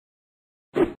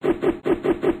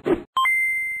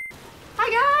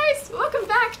guys! Welcome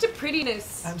back to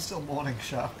prettiness. I'm still mourning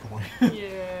Shark Boy.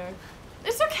 Yeah.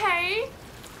 It's okay.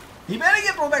 He better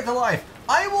get brought back to life.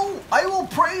 I will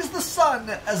praise the sun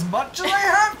as much as I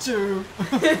have to.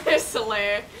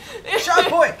 Slayer. Shark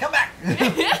Boy, come back.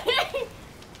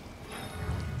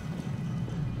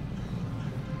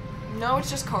 No, it's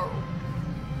just coral.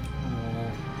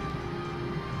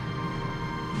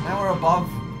 Now we're above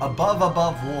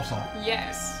water.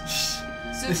 Yes.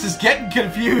 So This is getting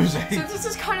confusing. So this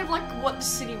is kind of like what the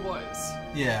city was.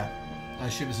 Yeah. I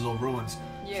assume this is all ruins.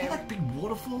 Yeah. Is there like big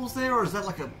waterfalls there, or is that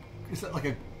like a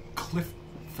cliff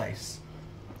face?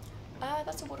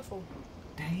 That's a waterfall.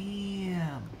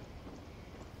 Damn.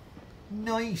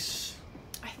 Nice.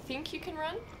 I think you can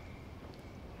run.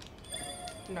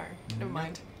 No, never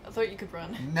mind. I thought you could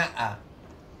run. Nuh-uh.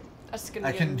 That's gonna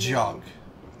I be can annoying. jog.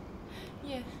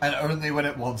 Yeah. And only when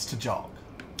it wants to jog.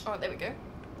 Oh, there we go.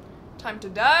 Time to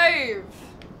dive.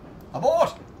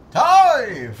 Abort!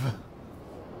 Dive!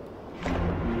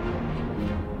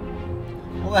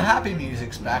 Well, the happy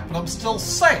music's back, but I'm still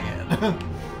sad.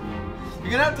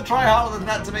 You're gonna have to try harder than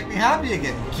that to make me happy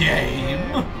again,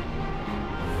 game!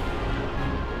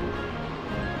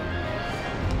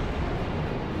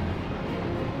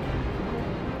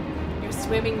 You're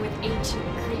swimming with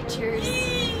ancient creatures.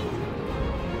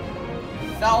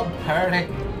 So pretty.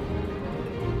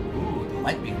 Ooh, the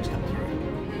light beams come through.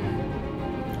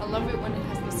 I love it when it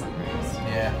has the sunrise.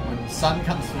 Yeah, when the sun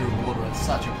comes through water, it's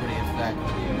such a pretty effect.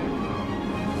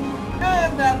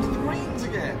 And down to the greens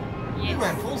again. Yes. We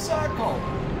went full circle.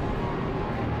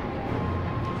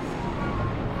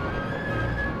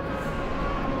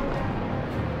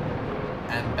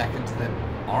 And back into the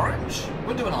orange.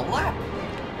 We're doing a lap.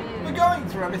 We're going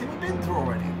through everything we've been through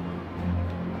already.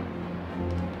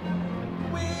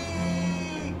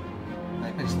 Whee!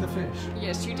 I missed the fish.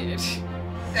 Yes, you did.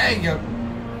 There you go.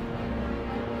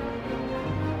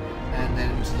 And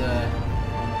then into the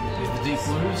deep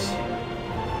blues.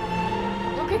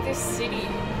 Look at this city.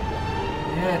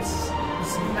 Yeah, it's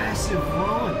massive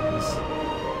ruins.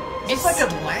 It's like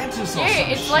Atlantis or some Yeah,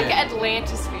 it's shit. like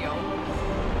Atlantis feel.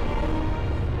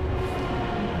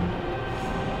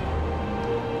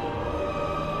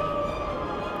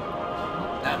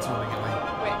 That's where we're going.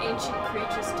 Where ancient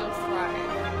creatures still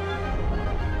thrive.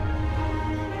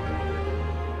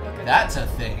 Look at That's that.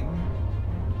 a thing.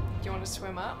 Do you want to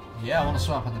swim up? Yeah, I want to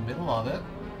swim up in the middle of it.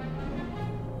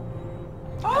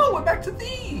 Oh, we're back to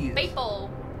these. Maple.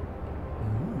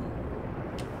 Ooh.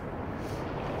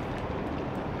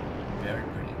 Very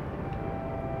pretty.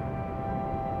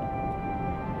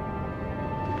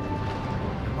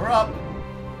 And we're up.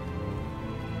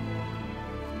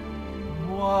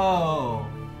 Whoa.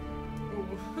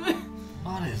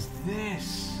 What is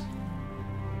this?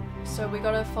 So we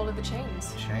gotta follow the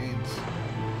chains. Chains.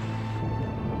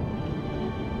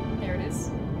 There it is.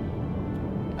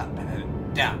 Up and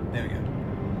then down. There we go.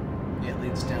 Yeah, it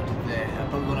leads down to there.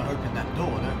 But we want to open that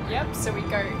door, don't we? Yep, so we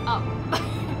go up.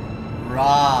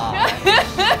 Right.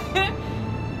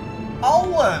 I'll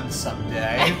learn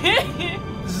someday.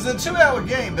 This is a 2-hour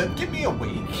game, but give me a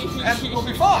week, and we'll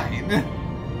be fine.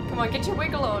 Come on, get your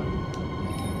wiggle on.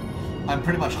 I'm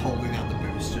pretty much holding out the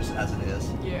boost just as it is.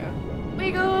 Yeah.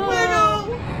 Wiggle! Wiggle!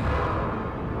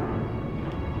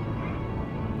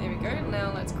 There we go,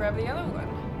 now let's grab the other one.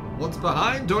 What's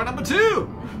behind door number 2?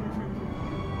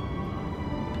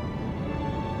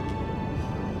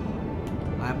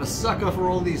 I'm a sucker for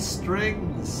all these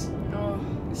strings. Oh.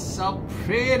 It's so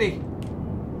pretty.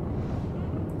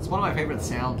 It's one of my favorite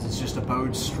sounds. It's just a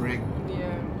bowed string.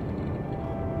 Yeah.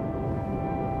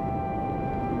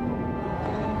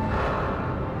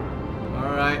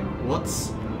 Alright,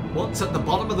 what's at the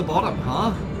bottom of the bottom,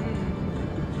 huh?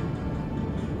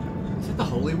 Is it the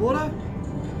holy water?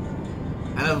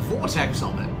 And a vortex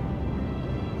on it.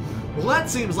 Well, that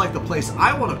seems like the place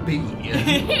I want to be.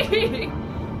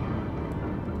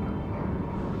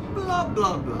 Blah,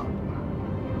 blah, blah.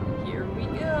 Here we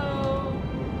go.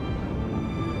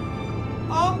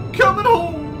 I'm coming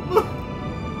home.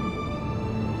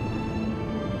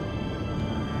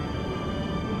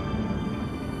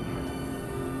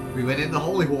 We went in the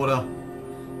holy water.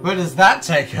 Where does that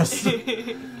take us?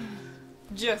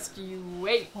 Just you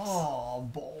wait. Oh,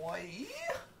 boy.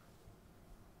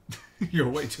 You're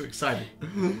way too excited.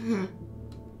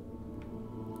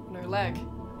 No lag.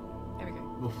 There we go.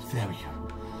 Oh, there we go.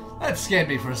 That scared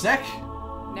me for a sec.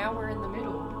 Now we're in the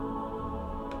middle.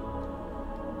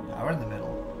 Yeah, we're in the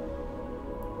middle.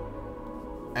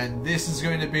 And this is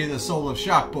going to be the soul of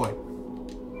Shark Boy.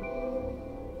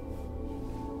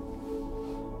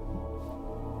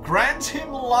 Grant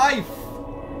him life!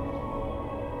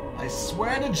 I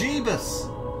swear to Jeebus!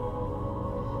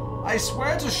 I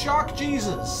swear to Shark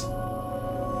Jesus.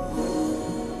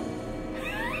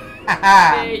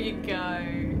 There you go.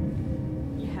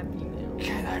 You're happy now.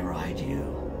 Can I ride you?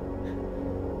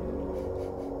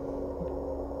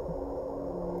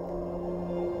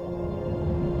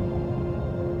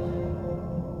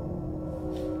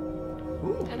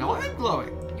 Ooh, And now look. I'm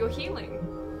glowing. You're healing.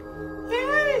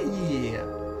 Yay!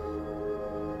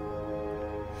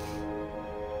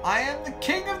 I am the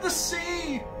king of the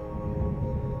sea!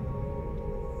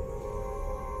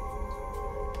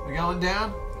 We're going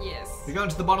down? Yes. We're going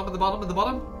to the bottom of the bottom of the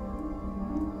bottom?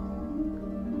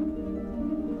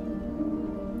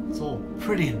 It's all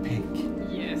pretty and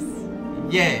pink. Yes.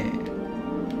 Yeah!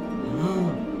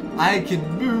 I can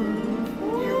move!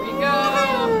 Here we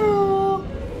go.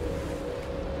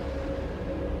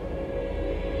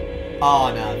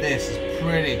 Oh no, this is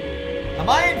pretty. Am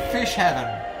I in fish heaven?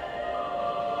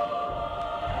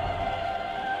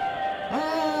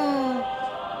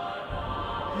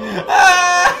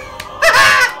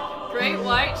 Great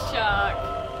white shark.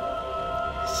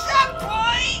 Shark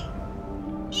boy!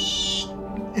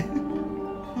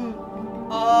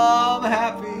 Oh, I'm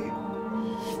happy.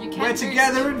 You can't We're boost.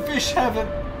 together in fish heaven.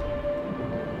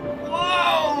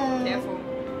 Whoa! Careful.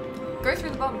 Go through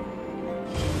the bottom.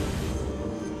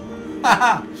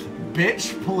 Haha!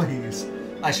 Bitch, please.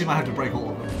 Actually, might have to break all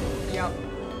of them. Yup.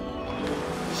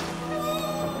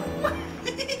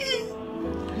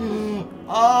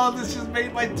 Oh, this just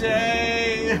made my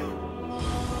day.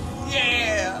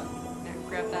 Yeah! Now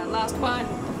grab that last one.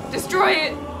 Destroy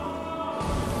it.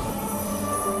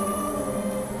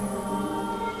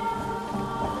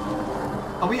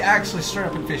 Are we actually straight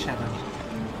up in fish heaven?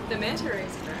 The manta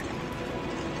rays are back.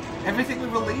 Everything we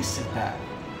release is bad.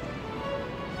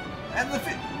 And the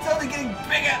it's only getting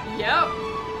bigger! Yep.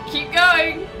 Keep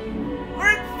going.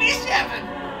 We're in fish heaven!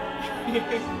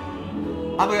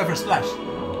 I'm gonna go for a splash.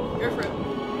 Go for it.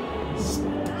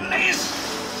 Splash!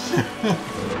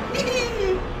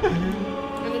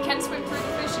 And you can swim through the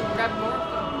fish and grab more of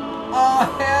them.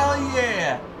 Oh, hell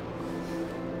yeah!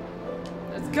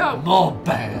 Let's go. More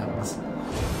bands.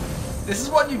 This is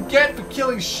what you get for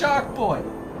killing Shark Boy.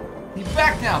 He's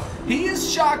back now. He is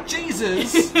Shark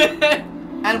Jesus,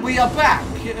 and we are back.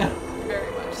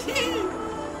 Very much.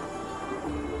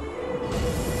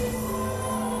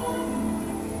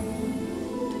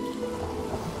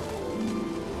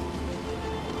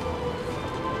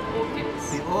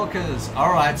 Orchids. The orcas.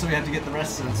 Alright, so we have to get the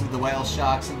rest of the whale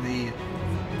sharks and the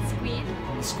Squid.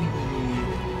 squid.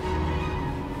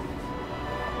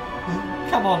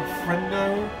 Come on,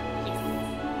 friendo.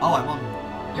 Oh, I'm on.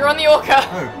 You're on the orca.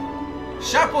 Oh.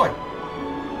 Shark Boy!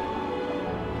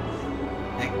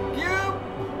 Thank you!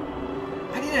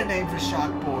 I need a name for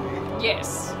Shark Boy.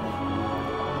 Yes.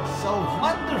 So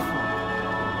wonderful!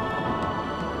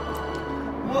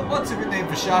 What's a good name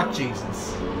for Shark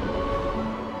Jesus?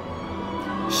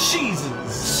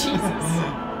 Jesus! Jesus.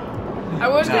 I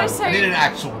was No, gonna I say. need an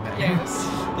actual name. Yes.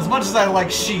 As much as I like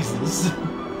Jesus.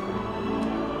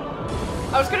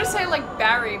 I was gonna say like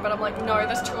Barry, but I'm like, no,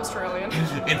 that's too Australian.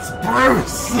 It's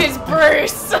Bruce! It's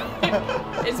Bruce.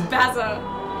 It's Bazza.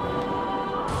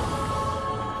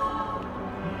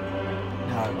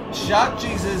 No. Shark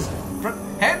Jesus.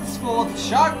 Henceforth,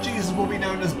 Shark Jesus will be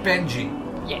known as Benji.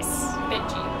 Yes,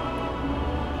 Benji.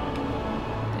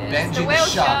 There's Benji the whale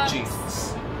Shark sharks.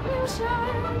 Jesus. Whale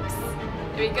sharks.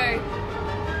 Here we go.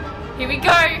 Here we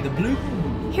go. The blue.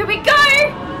 Here we go.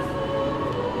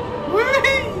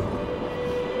 Whee!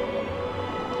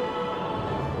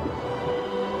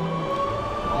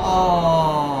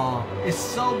 Oh, it's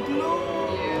so blue.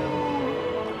 Yeah.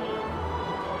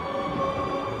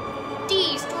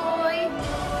 Destroy.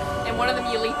 And one of them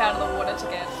you leap out of the water to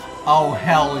get. Oh,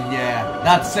 hell yeah.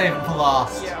 That's saving for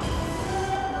last. Yeah.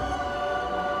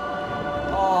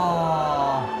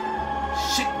 Oh,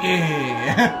 shit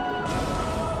yeah.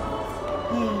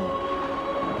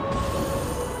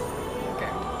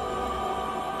 Okay.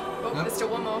 Oh, Nope. there's still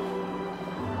one more.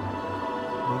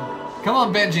 Come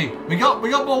on, Benji. We got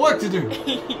more work to do.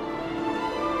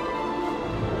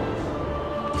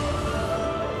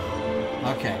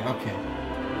 Okay.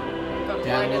 Gotta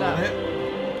Down a line it little up. bit.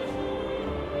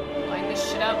 Line this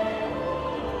shit up.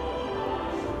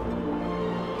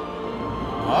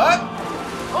 What?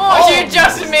 Oh, you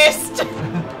just missed!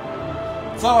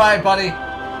 It's alright, buddy.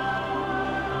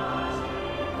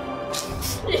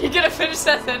 You're gonna finish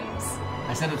that sentence.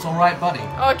 I said it's alright, buddy.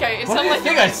 Okay, it What do sounded you like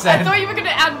think I said? I thought you were gonna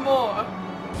add more.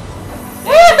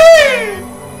 Woohoo!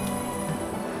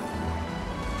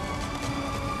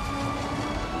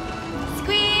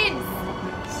 Squid!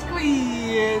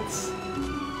 Squids!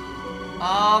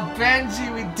 Oh, Benji,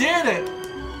 we did it!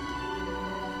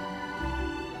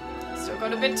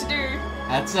 got a bit to do.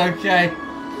 That's okay.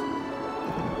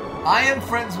 I am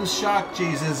friends with Shark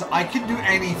Jesus. I can do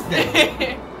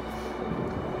anything.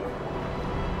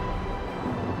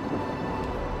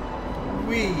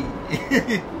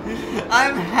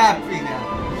 I'm happy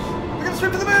now. We're gonna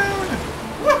swim to the moon!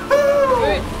 Woohoo!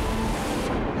 Good.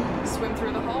 Swim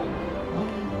through the hole.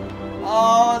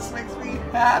 Oh, this makes me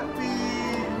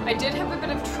happy. I did have a bit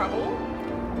of trouble.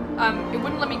 It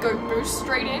wouldn't let me go boost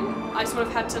straight in. I sort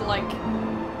of had to like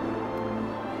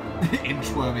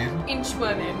inchworm in.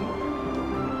 Inchworm in.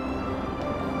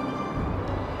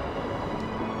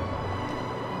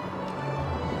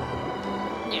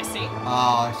 Yeah, see? Oh,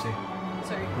 I see.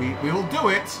 So we will do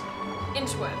it.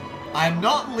 inchworm. I'm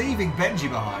not leaving Benji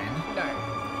behind. No.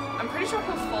 I'm pretty sure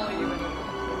he'll follow you anyway.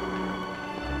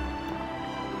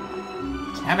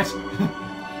 Damn it.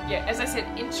 Yeah, as I said,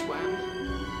 inchworm.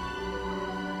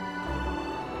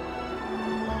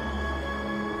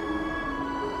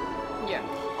 Yeah.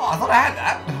 Oh, I thought I had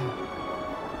that.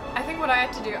 I think what I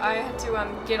had to do, I had to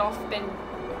get off Ben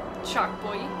Shark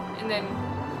Boy, and then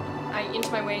I inch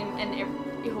my way in, and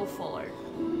it will follow.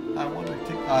 I want to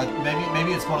take.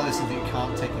 Maybe it's one of those things that you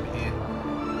can't take him in,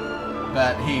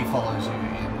 but he follows you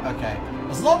in. Okay,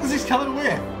 as long as he's coming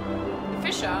with. The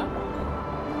Fisher.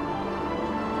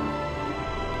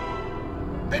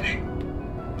 Benji.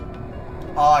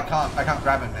 Oh, I can't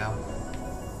grab him now.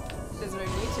 There's no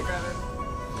need to grab him.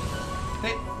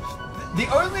 The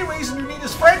only reason you need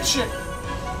is friendship.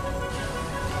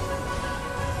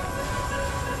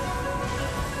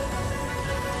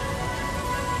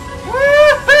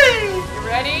 Woo-hoo! You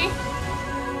ready?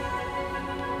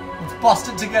 Let's bust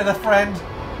it together, friend.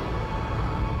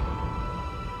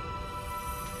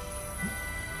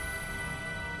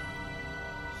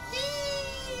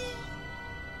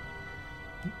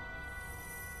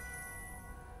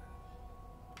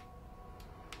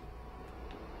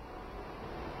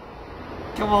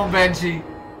 Come on, Benji.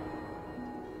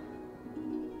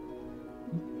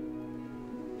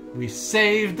 We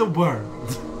saved the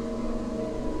world.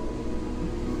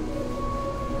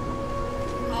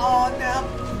 Oh, now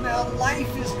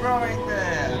life is growing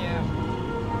there. Yeah.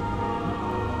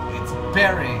 It's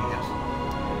burying it.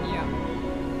 Yeah.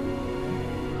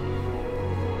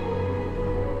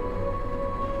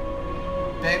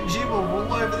 Benji will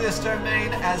rule over this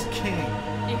domain as king.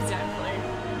 Exactly.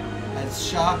 As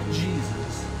Shark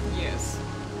Jesus. Yes.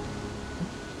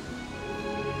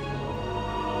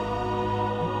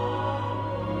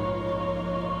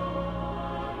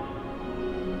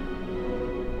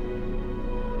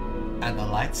 And the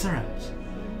lights are out.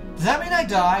 Does that mean I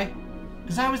die?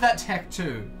 Because I was that tech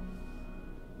too.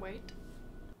 Wait.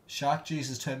 Shark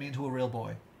Jesus turned me into a real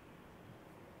boy.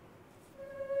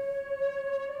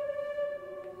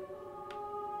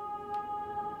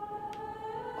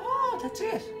 Oh, that's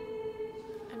it.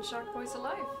 And Shark Boy's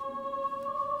alive.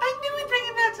 I knew we'd bring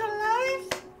him back to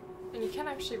life. And you can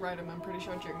actually write him, I'm pretty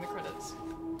sure, during the credits.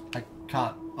 I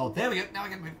can't. Oh, there we go. Now I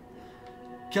can move.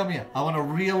 Come here. I want a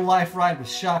real life ride with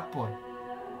Shark Boy.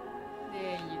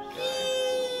 There you go.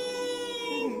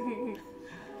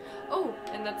 Oh,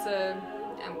 and that's a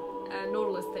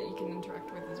Nautilus that you can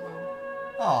interact with as well.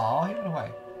 Oh, he went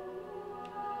away.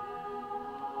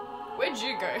 Where'd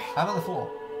you go? I'm on the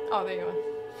floor. Oh, there you are.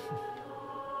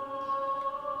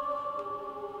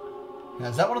 Now,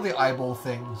 is that one of the eyeball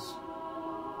things?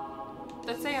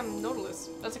 That's a Nautilus.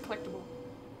 That's a collectible.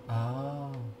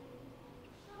 Oh.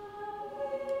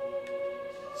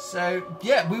 So,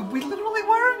 yeah, we literally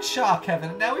were in Shark Heaven,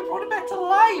 and now we brought him back to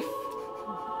life!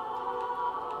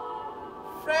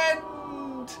 Friend!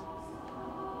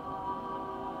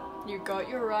 You got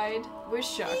your ride with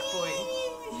Shark Boy.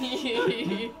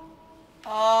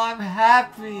 Oh, I'm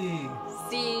happy!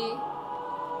 See?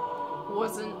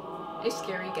 Wasn't a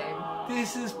scary game.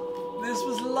 This was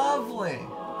lovely!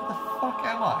 Where the fuck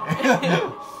am I?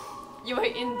 You were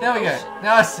in the There we go, ocean.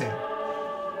 now I see.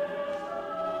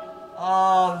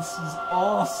 Oh, this is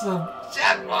awesome!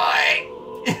 Shark Boy!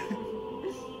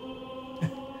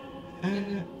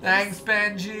 Thanks,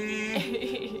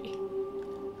 Benji!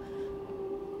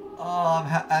 Oh,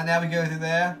 and now we go through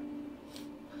there.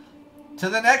 To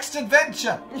the next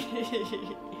adventure!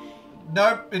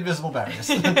 Nope, invisible barriers.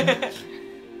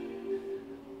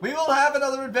 We will have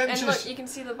another adventure. And look, you can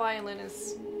see the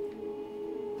violinists.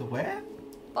 The where?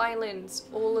 Violins,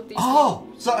 all of these. Oh!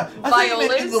 So, I thought you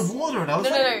meant in Violas? the water, and I was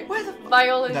No, like, no, no. where the...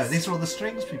 Violas. No, these are all the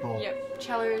strings people. Yep.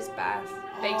 Cellos, bass,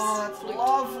 bass, Oh, that's flute,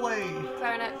 lovely.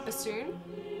 clarinet, bassoon.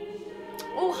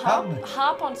 Oh, Hum.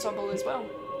 harp ensemble as well.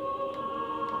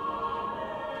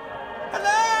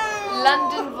 Hello!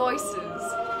 London Voices.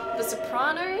 The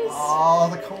sopranos. Oh,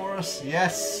 the chorus,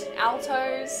 yes.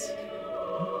 Altos.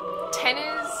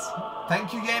 Tenors.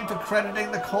 Thank you, game, for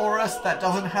crediting the chorus. That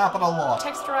doesn't happen a lot.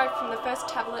 Text derived from the first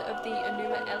tablet of the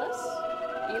Enuma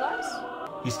Elias.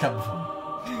 He's coming for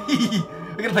me.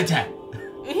 We're gonna play tag.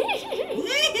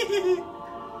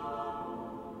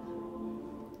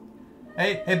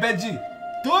 Hey, Benji.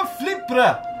 Do a flip,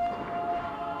 bruh.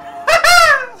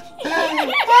 Oh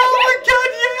my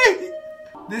god, yay!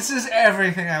 This is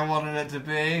everything I wanted it to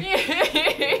be.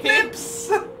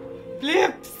 Flips!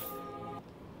 Flips!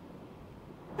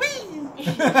 Whee!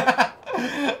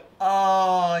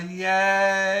 Oh,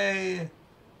 yay!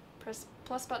 Press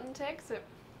plus button to exit.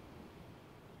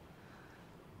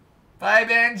 Bye,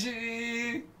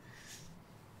 Benji!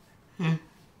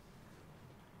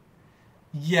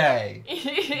 Yay!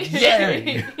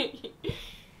 Yay!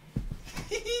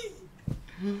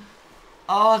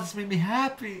 Oh, this made me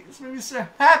happy. This made me so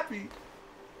happy.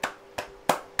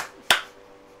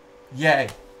 Yay.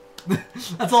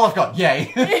 That's all I've got.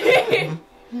 Yay.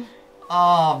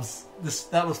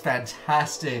 That was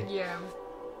fantastic. Yeah.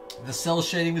 The cell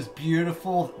shading was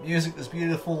beautiful. The music was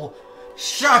beautiful.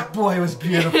 Shark Boy was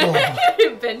beautiful.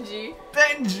 Benji.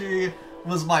 Benji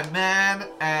was my man,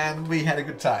 and we had a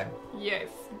good time. Yes,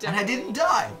 definitely. And I didn't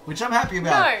die, which I'm happy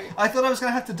about. No. I thought I was going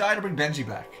to have to die to bring Benji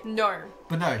back. No.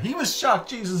 But no, he was Shark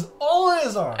Jesus all on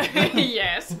his own.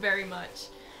 Yes, very much.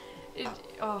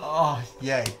 Oh,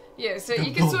 yay. Yeah, so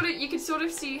you can sort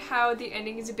of see how the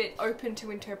ending is a bit open to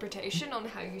interpretation on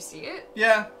how you see it.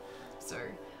 Yeah. So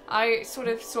I sort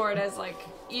of saw it as like,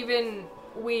 even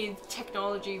with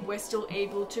technology, we're still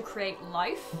able to create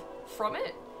life from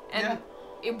it, and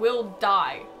it will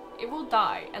die. It will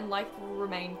die, and life will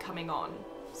remain coming on.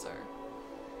 So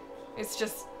it's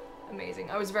just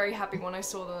amazing. I was very happy when I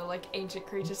saw the like ancient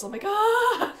creatures. I'm like,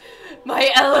 ah,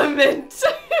 my element.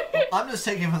 I'm just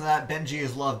taking from that Benji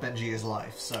is love, Benji is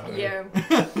life. So yeah,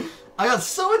 I got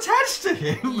so attached to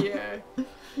him. Yeah.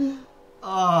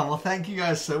 Oh, well, thank you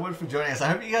guys so much for joining us. I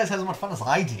hope you guys had as much fun as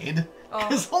I did. Oh.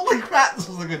 Because holy crap, this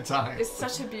was a good time. It's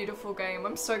such a beautiful game.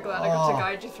 I'm so glad I got to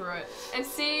guide you through it. And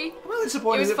see, I'm really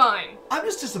disappointed. it was fine. I'm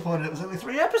just disappointed it was only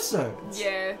 3 episodes.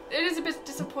 Yeah, it is a bit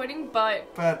disappointing, but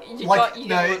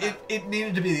it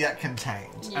needed to be that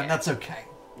contained, and that's okay.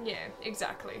 Yeah,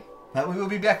 exactly. But we will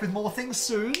be back with more things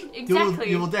soon.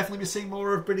 Exactly. You will definitely be seeing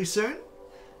more of Brittany soon,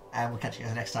 and we'll catch you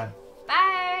guys next time.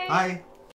 Bye! Bye!